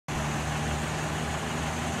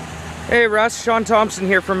Hey Russ, Sean Thompson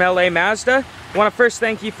here from LA Mazda. I want to first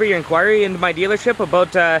thank you for your inquiry into my dealership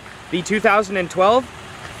about the 2012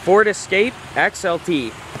 Ford Escape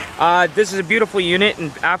XLT. This is a beautiful unit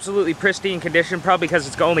in absolutely pristine condition, probably because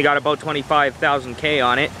it's only got about 25,000 K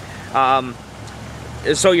on it.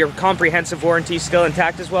 So your comprehensive warranty is still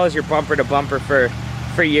intact, as well as your bumper to bumper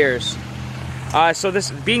for years. So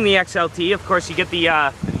this being the XLT, of course, you get the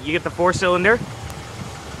 4-cylinder.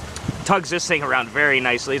 Tugs this thing around very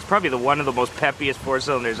nicely. It's probably one of the most peppiest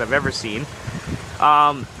 4-cylinders I've ever seen.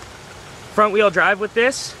 Front wheel drive with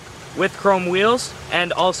this, with chrome wheels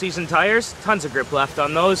and all-season tires. Tons of grip left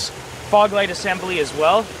on those. Fog light assembly as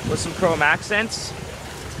well, with some chrome accents.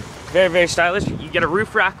 Very, very stylish. You get a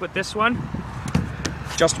roof rack with this one.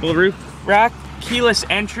 Adjustable roof rack. Keyless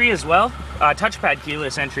entry as well. Touchpad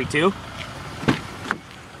keyless entry too.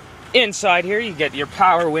 Inside here you get your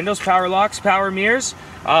power windows, power locks, power mirrors,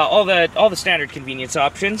 all the standard convenience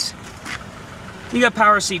options. You got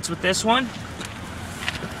power seats with this one.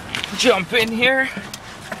 Jump in here.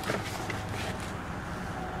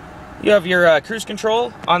 You have your cruise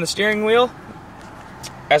control on the steering wheel,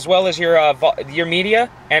 as well as your media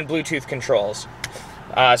and Bluetooth controls.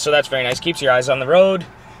 So that's very nice. Keeps your eyes on the road.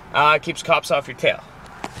 Keeps cops off your tail.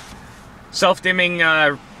 Self-dimming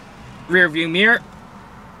rear view mirror.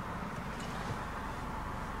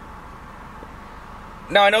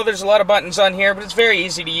 Now I know there's a lot of buttons on here, but it's very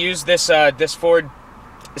easy to use this Ford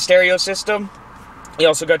stereo system. You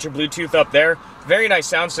also got your Bluetooth up there. Very nice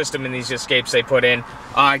sound system in these Escapes they put in.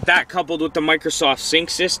 That coupled with the Microsoft Sync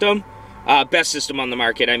system, best system on the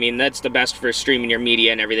market. I mean, that's the best for streaming your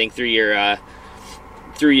media and everything through your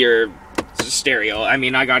stereo. I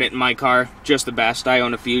mean, I got it in my car, just the best. I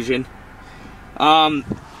own a Fusion.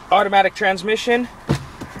 Automatic transmission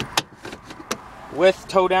with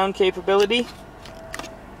tow down capability.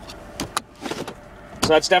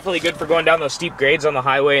 So that's definitely good for going down those steep grades on the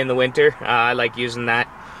highway in the winter. I like using that.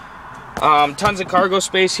 Tons of cargo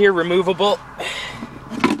space here, removable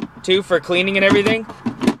too, for cleaning and everything.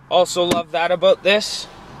 Also love that about this.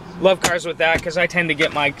 Love cars with that, because I tend to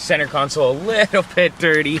get my center console a little bit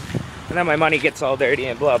dirty, and then my money gets all dirty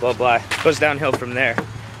and blah blah blah. Goes downhill from there.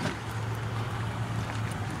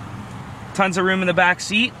 Tons of room in the back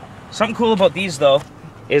seat. Something cool about these though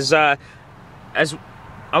is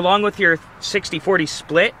along with your 60-40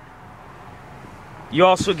 split, you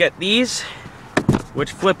also get these,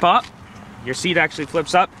 which flip up. Your seat actually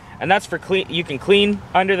flips up, and that's for clean. You can clean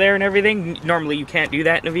under there and everything. Normally you can't do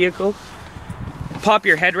that in a vehicle. Pop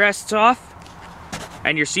your headrests off,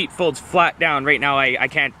 and your seat folds flat down. Right now I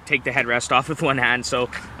can't take the headrest off with one hand, so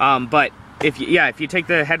but if you take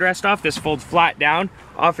the headrest off, this folds flat down,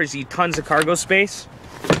 offers you tons of cargo space,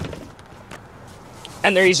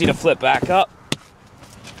 and they're easy to flip back up.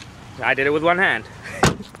 I did it with one hand.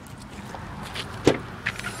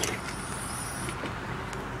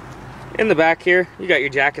 In the back here, you got your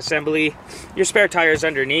jack assembly, your spare tires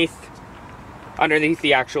underneath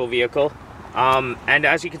the actual vehicle. And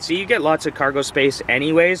as you can see, you get lots of cargo space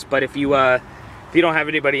anyways, but if you don't have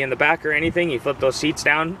anybody in the back or anything, you flip those seats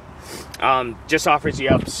down, just offers you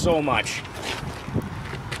up so much.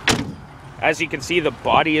 As you can see, the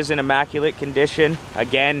body is in immaculate condition.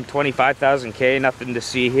 Again, 25,000 K, nothing to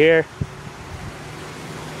see here.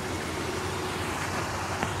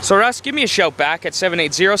 So Russ, give me a shout back at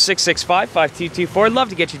 780-665-5224. Love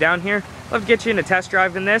to get you down here. Love to get you in a test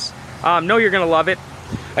drive in this. Know you're gonna love it.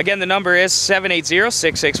 Again, the number is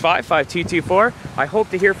 780-665-5224. I hope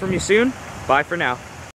to hear from you soon. Bye for now.